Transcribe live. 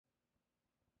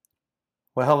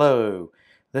Well, hello.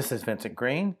 This is Vincent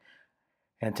Green,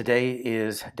 and today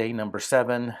is day number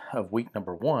 7 of week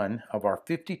number 1 of our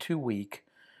 52-week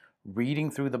reading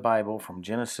through the Bible from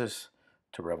Genesis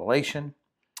to Revelation,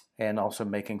 and also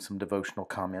making some devotional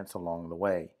comments along the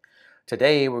way.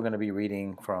 Today we're going to be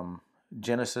reading from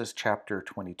Genesis chapter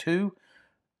 22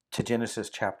 to Genesis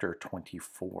chapter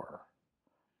 24.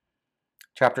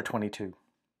 Chapter 22.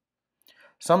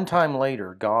 Sometime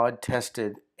later, God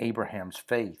tested Abraham's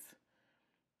faith.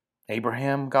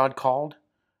 "Abraham," God called.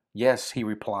 "Yes," he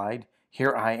replied,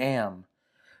 "here I am."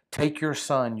 "Take your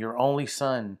son, your only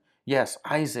son, yes,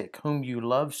 Isaac, whom you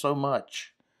love so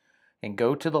much, and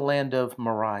go to the land of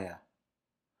Moriah.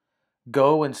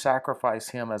 Go and sacrifice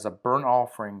him as a burnt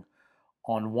offering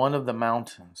on one of the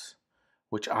mountains,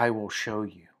 which I will show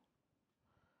you."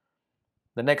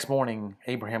 The next morning,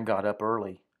 Abraham got up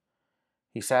early.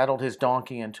 He saddled his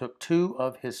donkey and took 2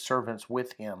 of his servants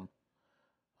with him,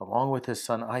 along with his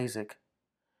son Isaac.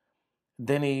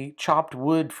 Then he chopped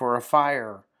wood for a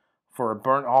fire for a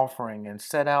burnt offering and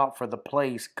set out for the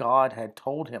place God had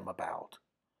told him about.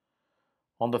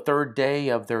 On the 3rd day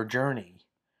of their journey,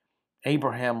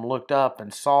 Abraham looked up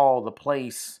and saw the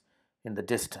place in the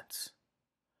distance.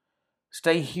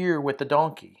 "Stay here with the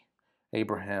donkey,"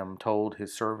 Abraham told the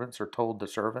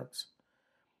servants.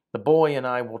 "The boy and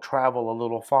I will travel a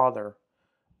little farther.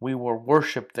 We will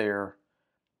worship there,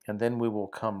 and then we will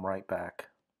come right back."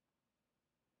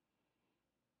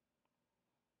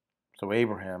 So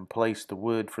Abraham placed the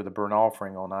wood for the burnt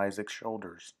offering on Isaac's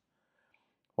shoulders,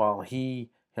 while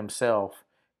he himself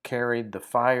carried the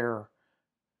fire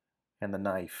and the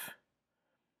knife,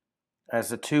 as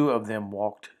the 2 of them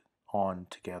walked on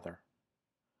together.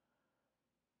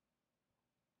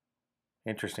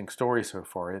 Interesting story so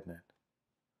far, isn't it?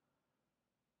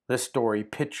 This story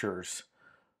pictures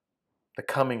the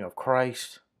coming of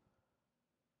Christ,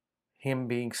 Him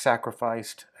being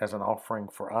sacrificed as an offering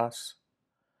for us,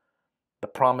 the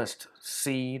promised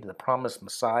seed, the promised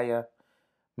Messiah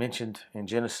mentioned in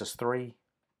Genesis 3.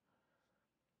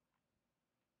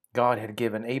 God had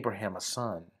given Abraham a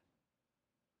son,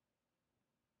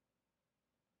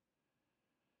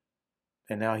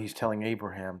 and now He's telling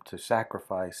Abraham to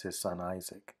sacrifice his son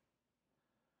Isaac.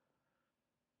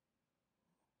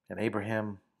 And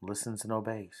Abraham listens and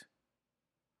obeys.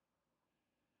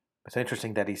 It's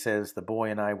interesting that he says, "The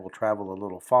boy and I will travel a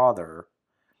little farther.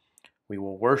 We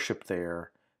will worship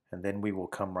there, and then we will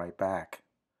come right back."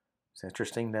 It's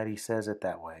interesting that he says it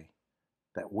that way,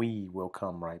 that we will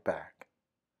come right back.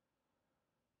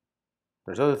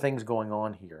 There's other things going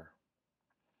on here,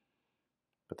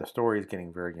 but the story is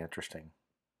getting very interesting.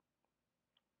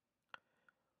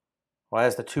 Well,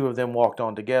 as the 2 of them walked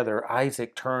on together,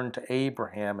 Isaac turned to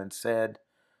Abraham and said,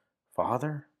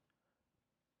 "Father?"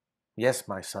 "Yes,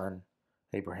 my son,"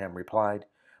 Abraham replied.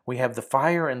 "We have the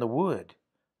fire and the wood,"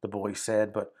 the boy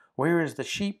said, "but where is the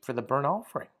sheep for the burnt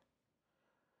offering?"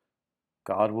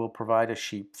 "God will provide a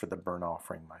sheep for the burnt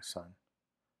offering, my son,"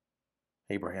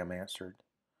 Abraham answered,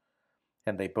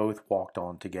 and they both walked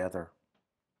on together.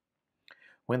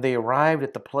 When they arrived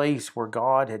at the place where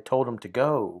God had told him to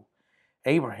go,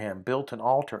 Abraham built an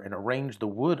altar and arranged the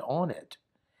wood on it.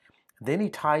 Then he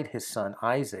tied his son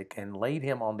Isaac and laid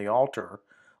him on the altar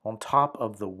on top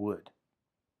of the wood.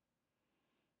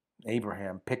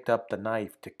 Abraham picked up the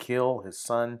knife to kill his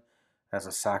son as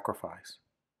a sacrifice.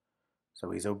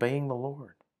 So he's obeying the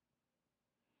Lord.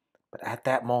 But at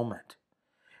that moment,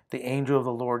 the angel of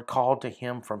the Lord called to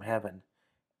him from heaven,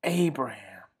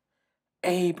 "Abraham,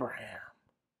 Abraham."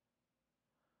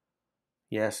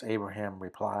 "Yes," Abraham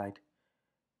replied,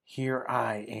 "here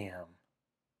I am."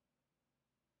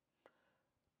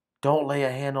 "Don't lay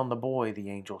a hand on the boy,"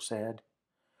 the angel said.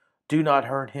 "Do not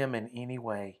hurt him in any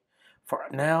way, for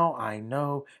now I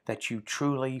know that you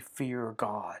truly fear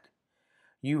God.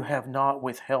 You have not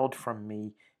withheld from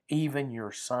me even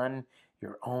your son,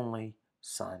 your only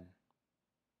son."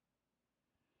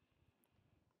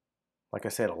 Like I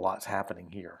said, a lot's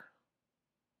happening here.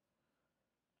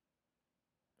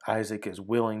 Isaac is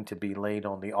willing to be laid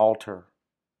on the altar.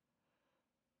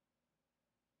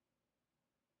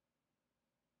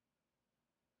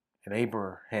 And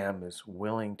Abraham is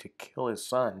willing to kill his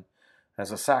son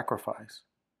as a sacrifice.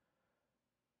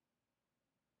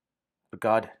 But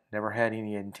God never had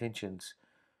any intentions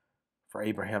for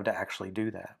Abraham to actually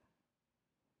do that.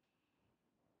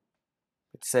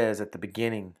 It says at the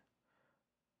beginning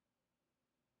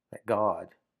that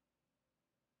God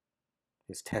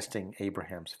is testing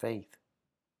Abraham's faith.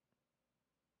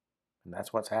 And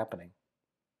that's what's happening.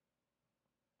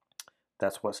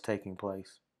 That's what's taking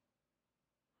place.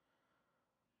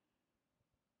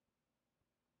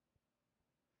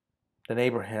 Then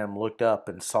Abraham looked up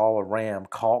and saw a ram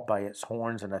caught by its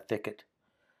horns in a thicket.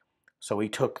 So he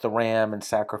took the ram and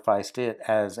sacrificed it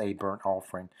as a burnt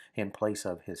offering in place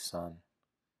of his son.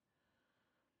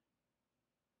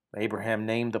 Abraham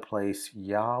named the place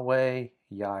Yahweh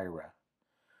Yireh,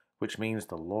 which means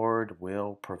the Lord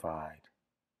will provide.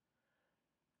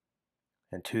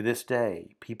 And to this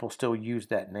day, people still use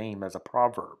that name as a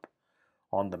proverb.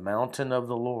 On the mountain of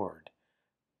the Lord,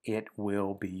 it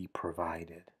will be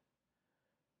provided.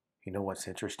 You know what's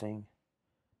interesting?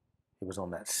 It was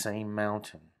on that same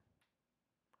mountain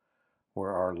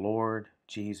where our Lord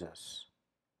Jesus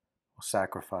was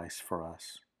sacrificed for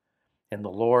us. And the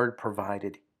Lord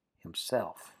provided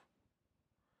himself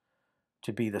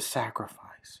to be the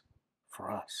sacrifice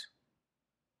for us.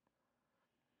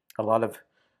 A lot of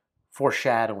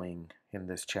foreshadowing in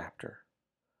this chapter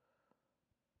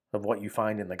of what you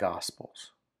find in the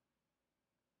Gospels.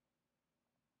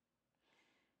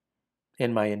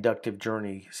 In my inductive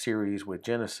journey series with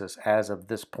Genesis, as of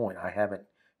this point, I haven't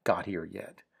got here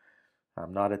yet.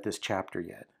 I'm not at this chapter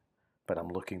yet, but I'm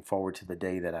looking forward to the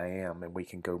day that I am, and we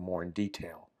can go more in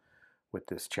detail with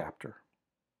this chapter,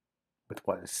 with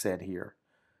what is said here.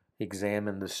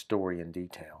 Examine this story in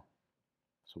detail.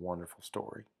 It's a wonderful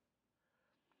story.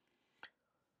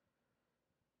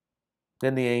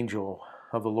 Then the angel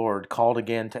of the Lord called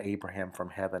again to Abraham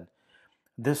from heaven.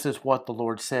 This is what the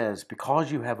Lord says,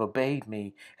 because you have obeyed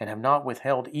me and have not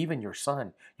withheld even your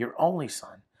son, your only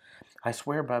son, I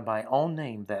swear by my own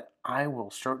name that I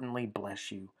will certainly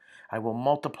bless you. I will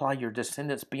multiply your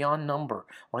descendants beyond number,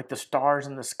 like the stars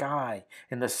in the sky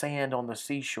and the sand on the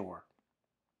seashore.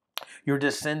 Your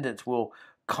descendants will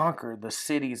conquer the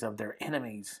cities of their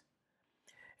enemies,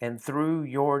 and through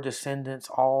your descendants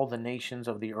all the nations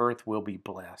of the earth will be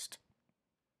blessed.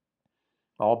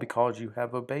 All because you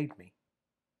have obeyed me.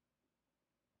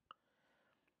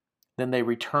 Then they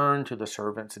returned to the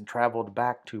servants and traveled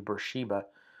back to Beersheba,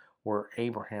 where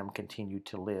Abraham continued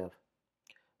to live.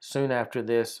 Soon after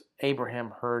this,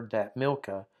 Abraham heard that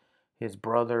Milcah, his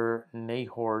brother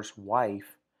Nahor's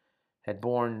wife, had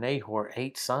borne Nahor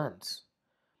 8 sons.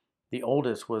 The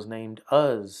oldest was named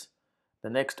Uz. The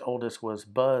next oldest was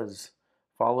Buz,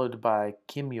 followed by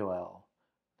Kemuel,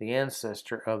 the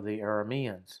ancestor of the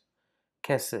Arameans,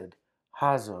 Kesed,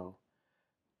 Hazo,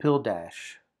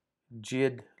 Pildash,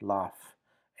 Jidlaph,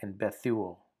 and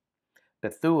Bethuel.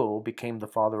 Bethuel became the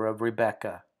father of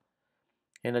Rebekah.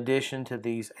 In addition to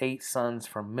these 8 sons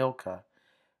from Milcah,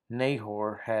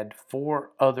 Nahor had 4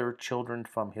 other children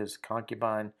from his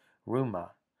concubine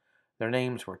Reumah. Their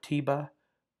names were Tebah,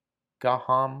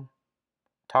 Gaham,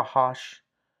 Tahash,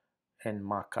 and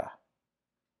Makkah.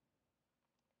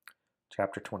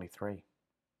 Chapter 23.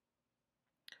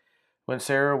 When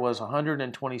Sarah was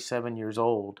 127 years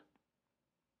old,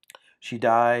 she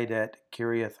died at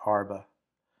Kiriath Arba,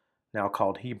 now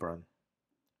called Hebron,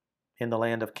 in the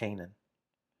land of Canaan.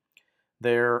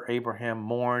 There Abraham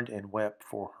mourned and wept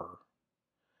for her.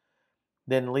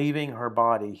 Then leaving her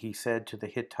body, he said to the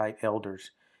Hittite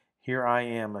elders, Here I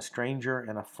am, a stranger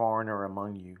and a foreigner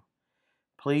among you.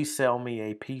 Please sell me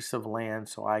a piece of land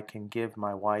so I can give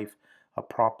my wife a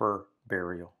proper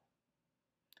burial.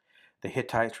 The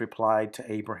Hittites replied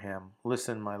to Abraham,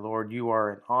 Listen, my lord, you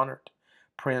are an honored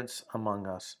prince among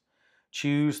us.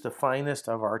 Choose the finest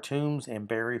of our tombs and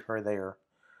bury her there.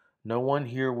 No one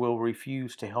here will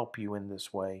refuse to help you in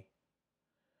this way.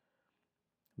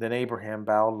 Then Abraham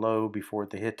bowed low before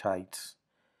the Hittites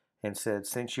and said,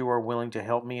 Since you are willing to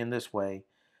help me in this way,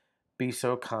 be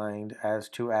so kind as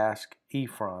to ask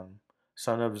Ephron,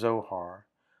 son of Zohar,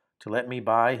 to let me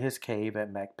buy his cave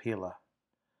at Machpelah,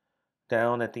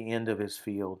 down at the end of his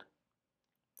field.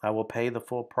 I will pay the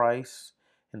full price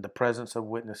in the presence of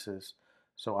witnesses,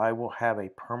 so I will have a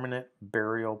permanent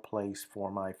burial place for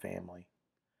my family.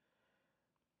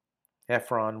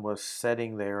 Ephron was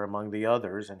sitting there among the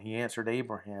others, and he answered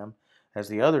Abraham as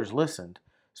the others listened,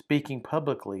 speaking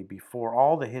publicly before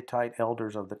all the Hittite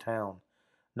elders of the town.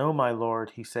 No, my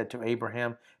lord, he said to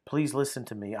Abraham, please listen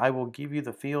to me. I will give you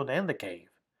the field and the cave.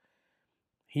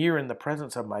 Here in the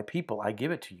presence of my people, I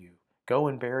give it to you. Go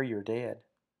and bury your dead.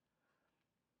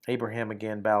 Abraham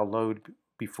again bowed low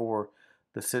before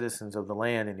the citizens of the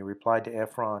land, and he replied to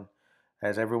Ephron,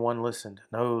 as everyone listened,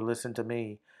 No, listen to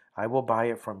me. I will buy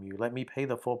it from you. Let me pay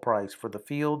the full price for the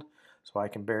field so I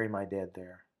can bury my dead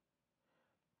there.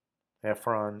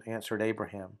 Ephron answered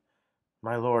Abraham,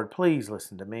 My lord, please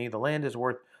listen to me. The land is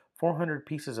worth 400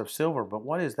 pieces of silver, but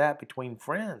what is that between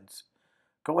friends?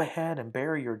 Go ahead and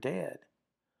bury your dead.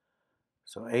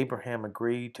 So Abraham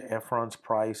agreed to Ephron's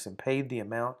price and paid the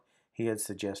amount he had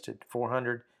suggested,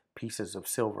 400 pieces of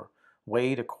silver,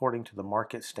 weighed according to the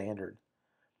market standard.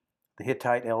 The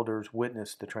Hittite elders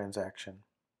witnessed the transaction.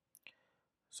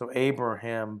 So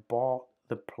Abraham bought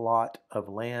the plot of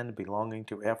land belonging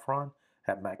to Ephron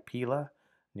at Machpelah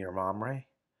near Mamre.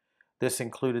 This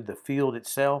included the field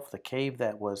itself, the cave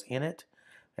that was in it,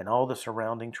 and all the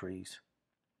surrounding trees.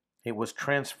 It was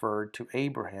transferred to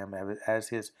Abraham as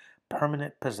his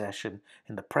permanent possession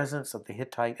in the presence of the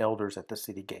Hittite elders at the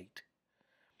city gate.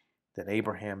 Then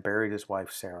Abraham buried his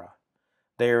wife Sarah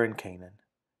there in Canaan,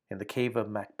 in the cave of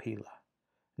Machpelah,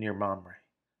 near Mamre,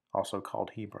 also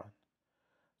called Hebron.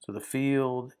 So the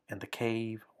field and the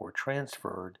cave were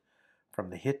transferred from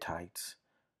the Hittites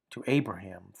to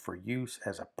Abraham for use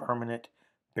as a permanent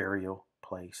burial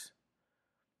place.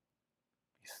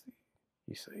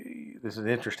 You see, this is an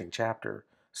interesting chapter.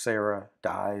 Sarah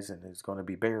dies and is going to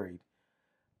be buried.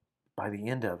 By the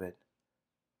end of it,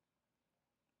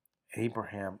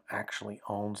 Abraham actually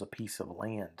owns a piece of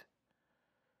land.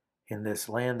 In this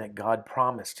land that God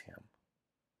promised him,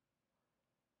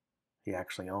 he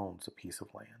actually owns a piece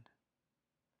of land.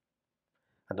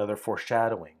 Another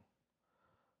foreshadowing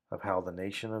of how the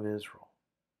nation of Israel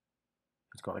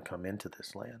is going to come into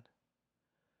this land,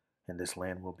 and this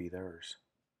land will be theirs.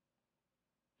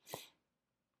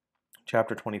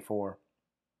 Chapter 24.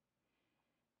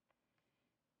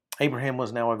 Abraham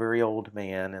was now a very old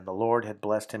man, and the Lord had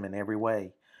blessed him in every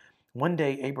way. One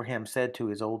day Abraham said to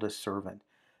his oldest servant,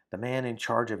 the man in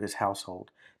charge of his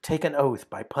household, "Take an oath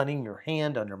by putting your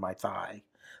hand under my thigh.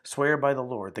 Swear by the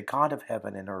Lord, the God of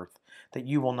heaven and earth, that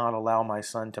you will not allow my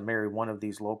son to marry one of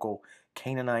these local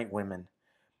Canaanite women.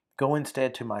 Go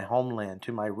instead to my homeland,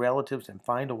 to my relatives, and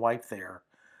find a wife there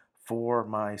for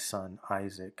my son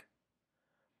Isaac."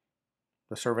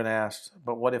 The servant asked,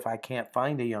 "But what if I can't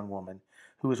find a young woman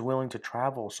who is willing to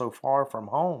travel so far from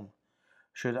home?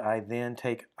 Should I then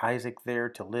take Isaac there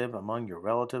to live among your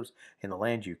relatives in the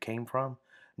land you came from?"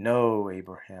 "No,"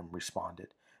 Abraham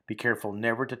responded. "Be careful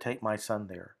never to take my son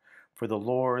there. For the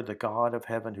Lord, the God of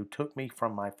heaven, who took me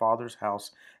from my father's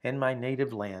house and my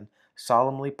native land,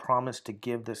 solemnly promised to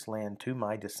give this land to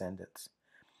my descendants.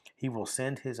 He will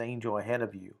send his angel ahead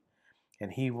of you,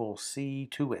 and he will see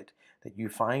to it that you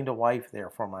find a wife there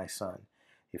for my son.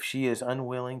 If she is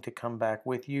unwilling to come back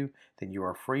with you, then you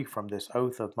are free from this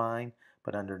oath of mine,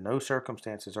 but under no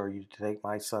circumstances are you to take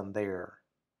my son there."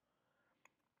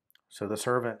 So the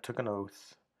servant took an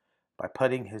oath by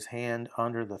putting his hand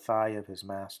under the thigh of his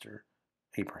master,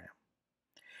 Abraham.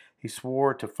 He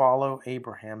swore to follow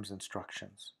Abraham's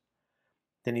instructions.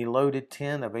 Then he loaded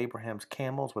 10 of Abraham's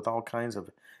camels with all kinds of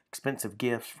expensive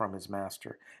gifts from his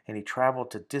master, and he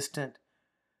traveled to distant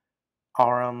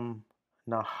Aram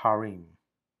Naharim.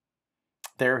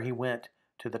 There he went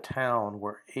to the town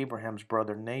where Abraham's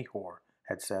brother Nahor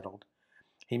had settled.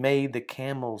 He made the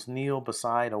camels kneel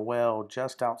beside a well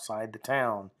just outside the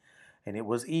town, and it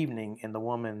was evening, and the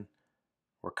women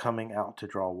were coming out to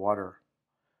draw water.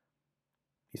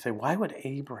 You say, why would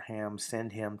Abraham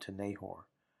send him to Nahor?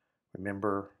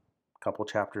 Remember a couple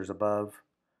chapters above,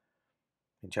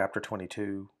 in chapter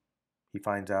 22, he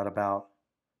finds out about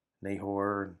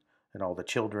Nahor and all the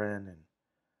children,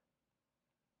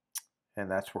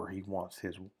 and that's where he wants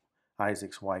his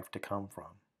Isaac's wife to come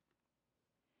from.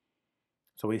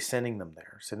 So he's sending them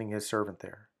there, sending his servant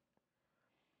there.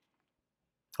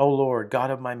 "O Lord, God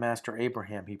of my master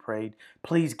Abraham," he prayed,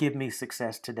 "please give me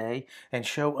success today and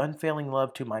show unfailing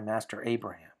love to my master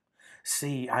Abraham.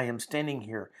 See, I am standing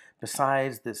here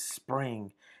beside this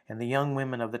spring, and the young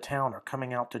women of the town are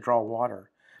coming out to draw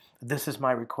water. This is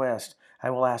my request.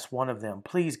 I will ask one of them,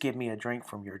 'Please give me a drink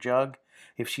from your jug.'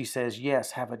 If she says,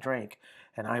 'Yes, have a drink,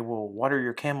 and I will water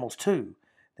your camels too,'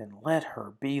 then let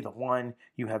her be the one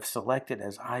you have selected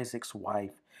as Isaac's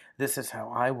wife. This is how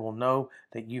I will know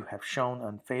that you have shown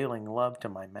unfailing love to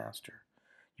my master."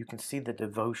 You can see the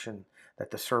devotion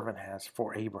that the servant has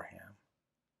for Abraham.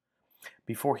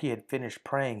 Before he had finished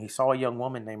praying, he saw a young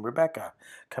woman named Rebekah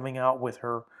coming out with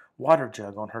her water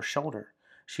jug on her shoulder.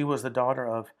 She was the daughter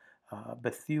of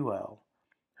Bethuel,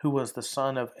 who was the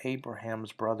son of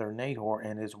Abraham's brother Nahor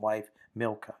and his wife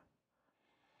Milcah.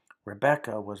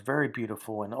 Rebekah was very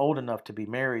beautiful and old enough to be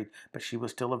married, but she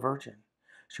was still a virgin.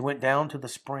 She went down to the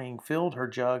spring, filled her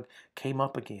jug, came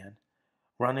up again.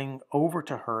 Running over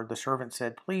to her, the servant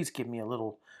said, "Please give me a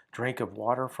little drink of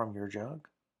water from your jug."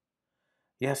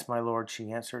 "Yes, my lord,"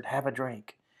 she answered, "have a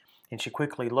drink." And she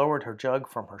quickly lowered her jug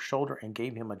from her shoulder and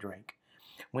gave him a drink.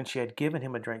 When she had given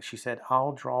him a drink, she said,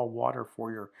 "I'll draw water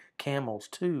for your camels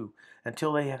too,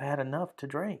 until they have had enough to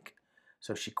drink."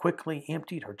 So she quickly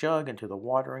emptied her jug into the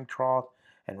watering trough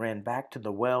and ran back to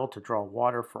the well to draw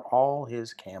water for all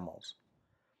his camels.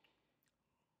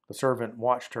 The servant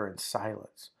watched her in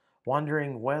silence,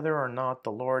 wondering whether or not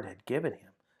the Lord had given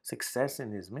him success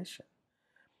in his mission.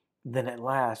 Then at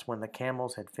last, when the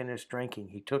camels had finished drinking,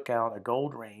 he took out a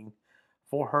gold ring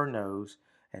for her nose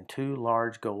and 2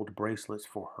 large gold bracelets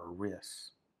for her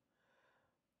wrists.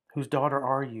 "Whose daughter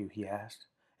are you?" he asked.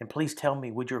 "And please tell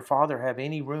me, would your father have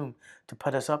any room to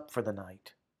put us up for the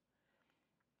night?"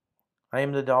 "I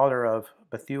am the daughter of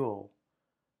Bethuel,"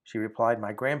 she replied.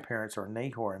 "My grandparents are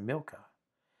Nahor and Milcah.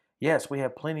 Yes, we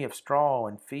have plenty of straw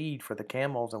and feed for the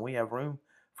camels, and we have room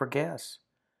for guests."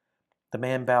 The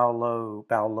man bowed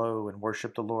low, and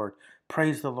worshiped the Lord.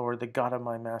 "Praise the Lord, the God of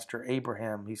my master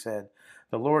Abraham," he said.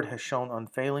 "The Lord has shown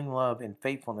unfailing love and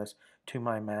faithfulness to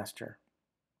my master,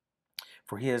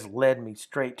 for he has led me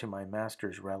straight to my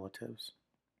master's relatives."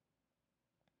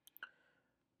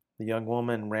 The young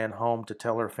woman ran home to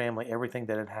tell her family everything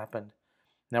that had happened.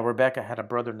 Now Rebekah had a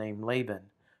brother named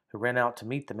Laban, who ran out to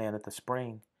meet the man at the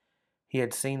spring. He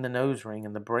had seen the nose ring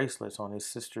and the bracelets on his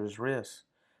sister's wrists,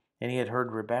 and he had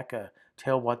heard Rebekah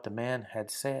tell what the man had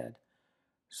said.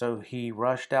 So he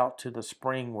rushed out to the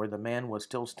spring where the man was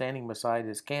still standing beside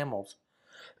his camels.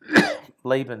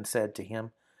 Laban said to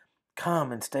him,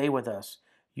 "Come and stay with us,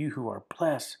 you who are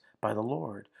blessed by the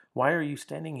Lord. Why are you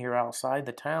standing here outside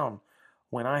the town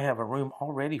when I have a room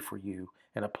all ready for you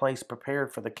and a place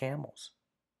prepared for the camels?"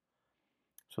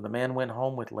 So the man went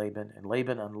home with Laban, and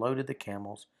Laban unloaded the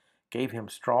camels, gave him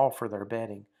straw for their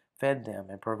bedding, fed them,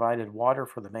 and provided water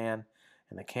for the man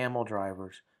and the camel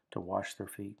drivers to wash their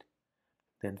feet.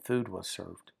 Then food was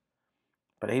served.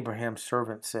 But Abraham's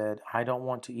servant said, "I don't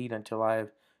want to eat until I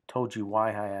have told you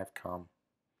why I have come."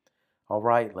 "All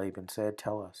right," Laban said,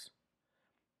 "tell us."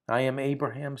 "I am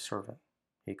Abraham's servant,"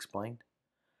 he explained,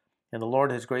 "and the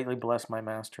Lord has greatly blessed my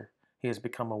master. He has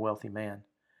become a wealthy man.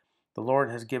 The Lord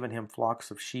has given him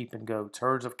flocks of sheep and goats,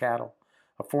 herds of cattle,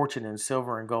 a fortune in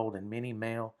silver and gold, and many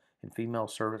male and female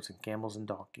servants and camels and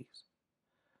donkeys.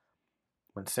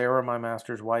 When Sarah, my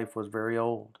master's wife, was very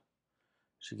old,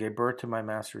 she gave birth to my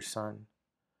master's son,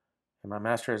 and my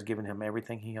master has given him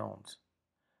everything he owns.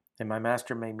 And my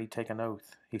master made me take an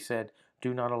oath. He said,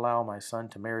 'Do not allow my son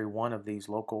to marry one of these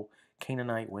local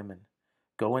Canaanite women.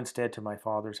 Go instead to my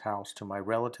father's house, to my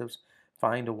relatives,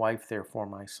 find a wife there for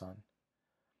my son.'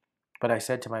 But I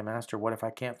said to my master, 'What if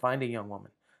I can't find a young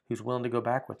woman who's willing to go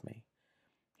back with me?'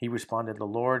 He responded, 'The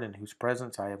Lord, in whose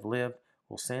presence I have lived,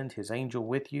 will send his angel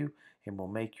with you and will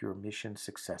make your mission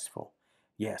successful.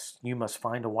 Yes, you must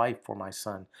find a wife for my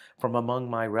son from among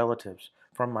my relatives,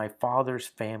 from my father's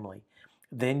family.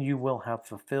 Then you will have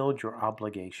fulfilled your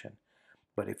obligation.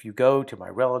 But if you go to my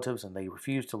relatives and they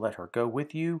refuse to let her go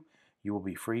with you, you will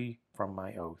be free from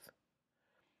my oath.'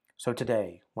 So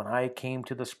today, when I came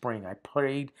to the spring, I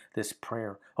prayed this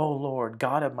prayer. 'O Lord,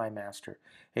 God of my master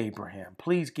Abraham,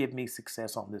 please give me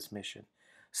success on this mission.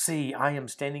 See, I am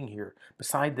standing here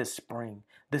beside this spring.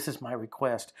 This is my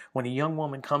request. When a young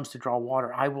woman comes to draw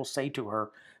water, I will say to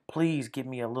her, "Please give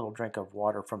me a little drink of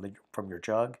water from your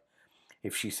jug."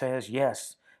 If she says,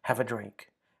 "Yes, have a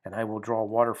drink, and I will draw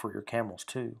water for your camels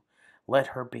too," let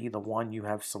her be the one you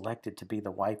have selected to be the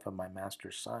wife of my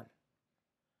master's son.'"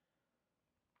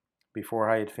 Before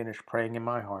I had finished praying in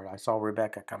my heart, I saw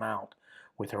Rebekah come out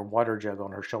with her water jug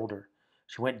on her shoulder.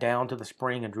 She went down to the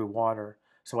spring and drew water.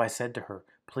 So I said to her,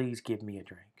 "Please give me a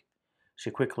drink."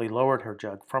 She quickly lowered her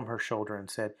jug from her shoulder and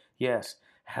said, "Yes,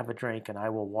 have a drink, and I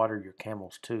will water your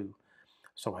camels too."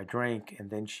 So I drank, and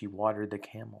then she watered the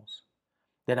camels.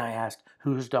 Then I asked,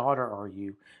 "Whose daughter are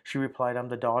you?" She replied, "I'm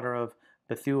the daughter of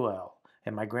Bethuel,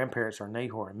 and my grandparents are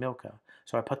Nahor and Milcah."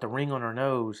 So I put the ring on her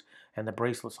nose and the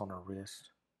bracelets on her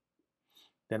wrist.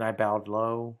 Then I bowed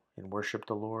low and worshiped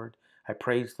the Lord. I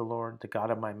praised the Lord, the God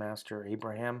of my master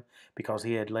Abraham, because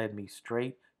he had led me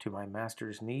straight to my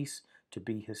master's niece to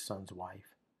be his son's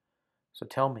wife. So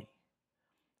tell me,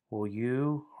 will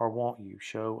you or won't you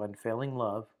show unfailing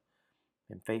love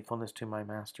and faithfulness to my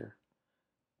master?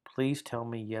 Please tell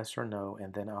me yes or no,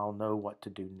 and then I'll know what to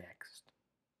do next."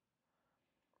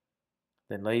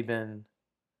 Then Laban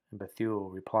and Bethuel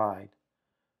replied,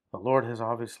 "The Lord has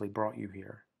obviously brought you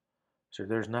here, so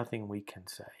there's nothing we can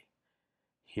say.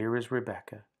 Here is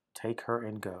Rebekah. Take her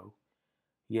and go.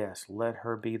 Yes, let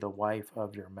her be the wife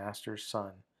of your master's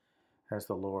son, as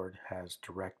the Lord has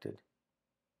directed."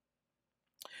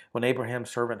 When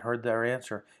Abraham's servant heard their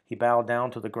answer, he bowed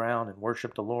down to the ground and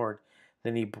worshipped the Lord.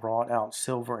 Then he brought out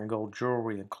silver and gold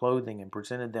jewelry and clothing and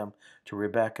presented them to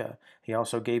Rebekah. He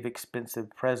also gave expensive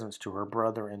presents to her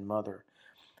brother and mother.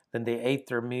 Then they ate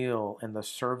their meal, and the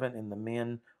servant and the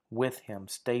men with him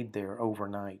stayed there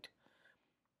overnight.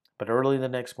 But early the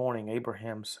next morning,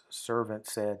 Abraham's servant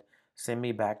said, "Send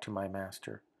me back to my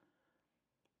master."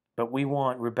 But we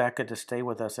want Rebecca to stay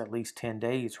with us at least 10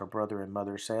 days, her brother and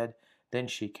mother said. Then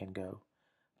she can go.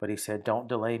 But he said, don't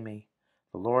delay me.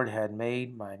 The Lord has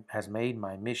made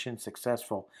my mission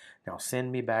successful. Now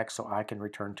send me back so I can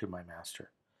return to my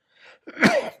master.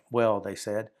 Well, they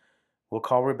said, we'll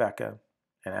call Rebecca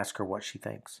and ask her what she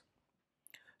thinks.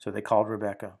 So they called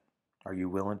Rebecca. Are you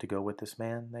willing to go with this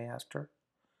man? They asked her.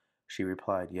 She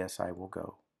replied, yes, I will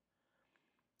go.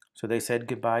 So they said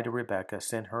goodbye to Rebekah,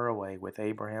 sent her away with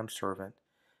Abraham's servant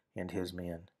and his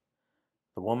men.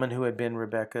 The woman who had been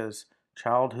Rebekah's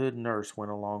childhood nurse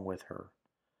went along with her.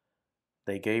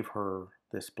 They gave her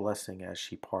this blessing as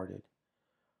she parted.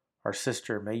 Our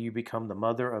sister, may you become the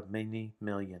mother of many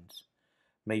millions.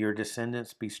 May your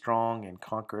descendants be strong and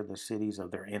conquer the cities of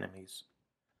their enemies.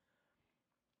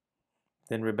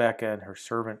 Then Rebekah and her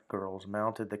servant girls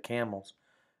mounted the camels,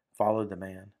 followed the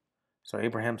man. So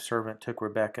Abraham's servant took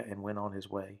Rebekah and went on his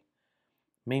way.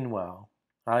 Meanwhile,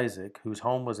 Isaac, whose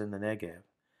home was in the Negev,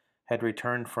 had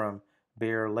returned from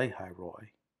Beer Lahai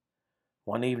Roi.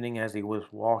 One evening, as he was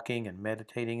walking and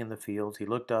meditating in the fields, he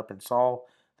looked up and saw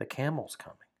the camels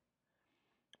coming.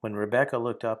 When Rebekah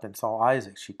looked up and saw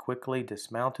Isaac, she quickly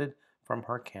dismounted from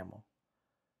her camel.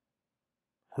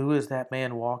 Who is that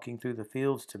man walking through the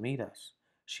fields to meet us?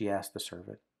 She asked the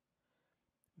servant.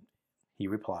 He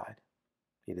replied,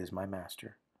 it is my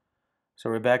master.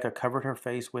 So Rebekah covered her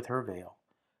face with her veil.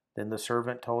 Then the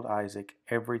servant told Isaac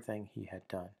everything he had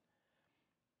done.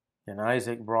 And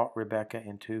Isaac brought Rebekah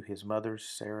into his mother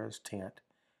Sarah's tent.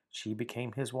 She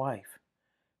became his wife.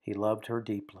 He loved her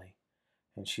deeply,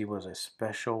 and she was a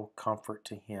special comfort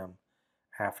to him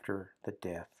after the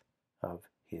death of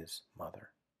his mother.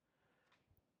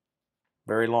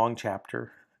 Very long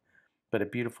chapter, but a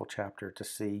beautiful chapter to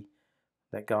see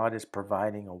that God is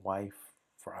providing a wife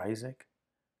for Isaac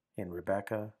and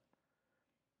Rebekah.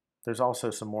 There's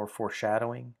also some more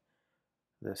foreshadowing.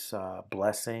 This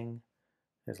blessing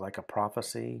is like a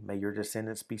prophecy. May your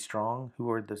descendants be strong. Who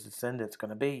are the descendants going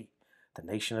to be? The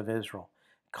nation of Israel.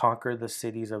 Conquer the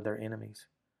cities of their enemies.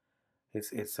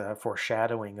 It's a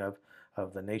foreshadowing of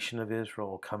the nation of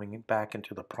Israel coming back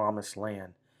into the promised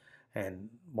land and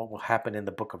what will happen in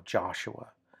the book of Joshua,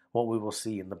 what we will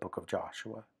see in the book of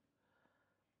Joshua.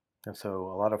 And so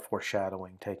a lot of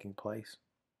foreshadowing taking place.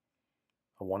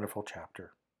 A wonderful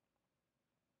chapter.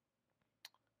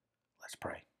 Let's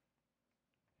pray.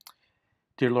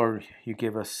 Dear Lord, you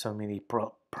give us so many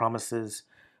promises.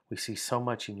 We see so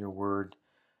much in your word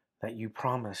that you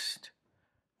promised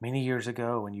many years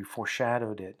ago, and you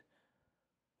foreshadowed it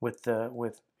with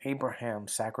Abraham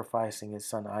sacrificing his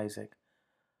son Isaac.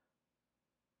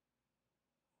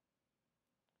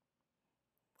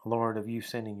 Lord, of you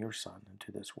sending your son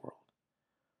into this world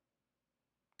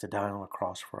to die on a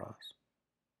cross for us.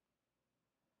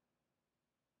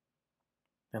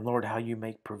 And Lord, how you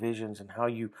make provisions and how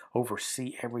you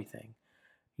oversee everything.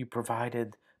 You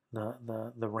provided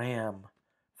the ram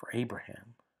for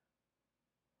Abraham.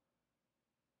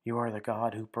 You are the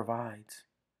God who provides.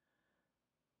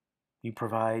 You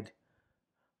provide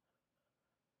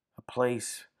a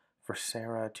place for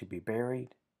Sarah to be buried.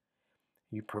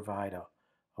 You provide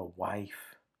a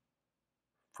wife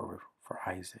for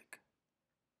Isaac.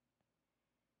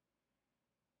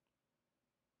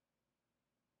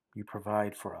 You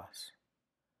provide for us.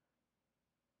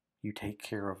 You take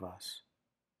care of us.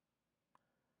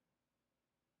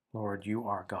 Lord, you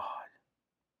are God.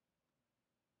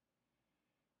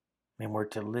 And we're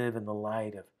to live in the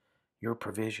light of your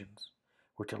provisions.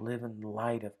 We're to live in the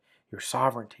light of your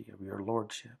sovereignty, of your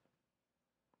lordship,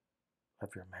 of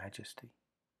your majesty.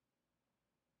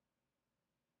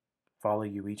 Follow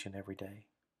you each and every day.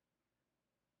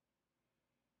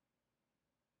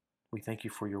 We thank you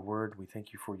for your word. We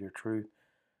thank you for your truth.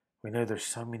 We know there's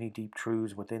so many deep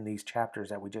truths within these chapters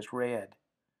that we just read.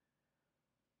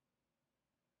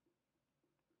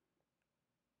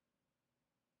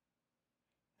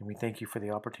 And we thank you for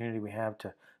the opportunity we have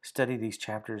to study these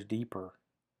chapters deeper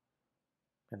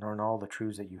and learn all the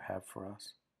truths that you have for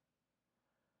us.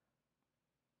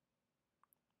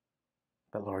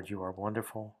 But Lord, you are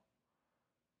wonderful.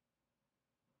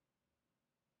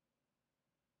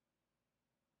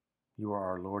 You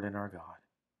are our Lord and our God.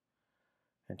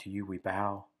 And to you we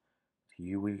bow. To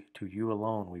you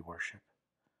alone we worship.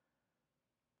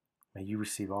 May you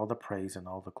receive all the praise and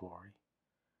all the glory.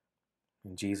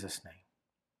 In Jesus' name,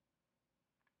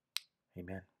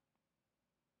 amen.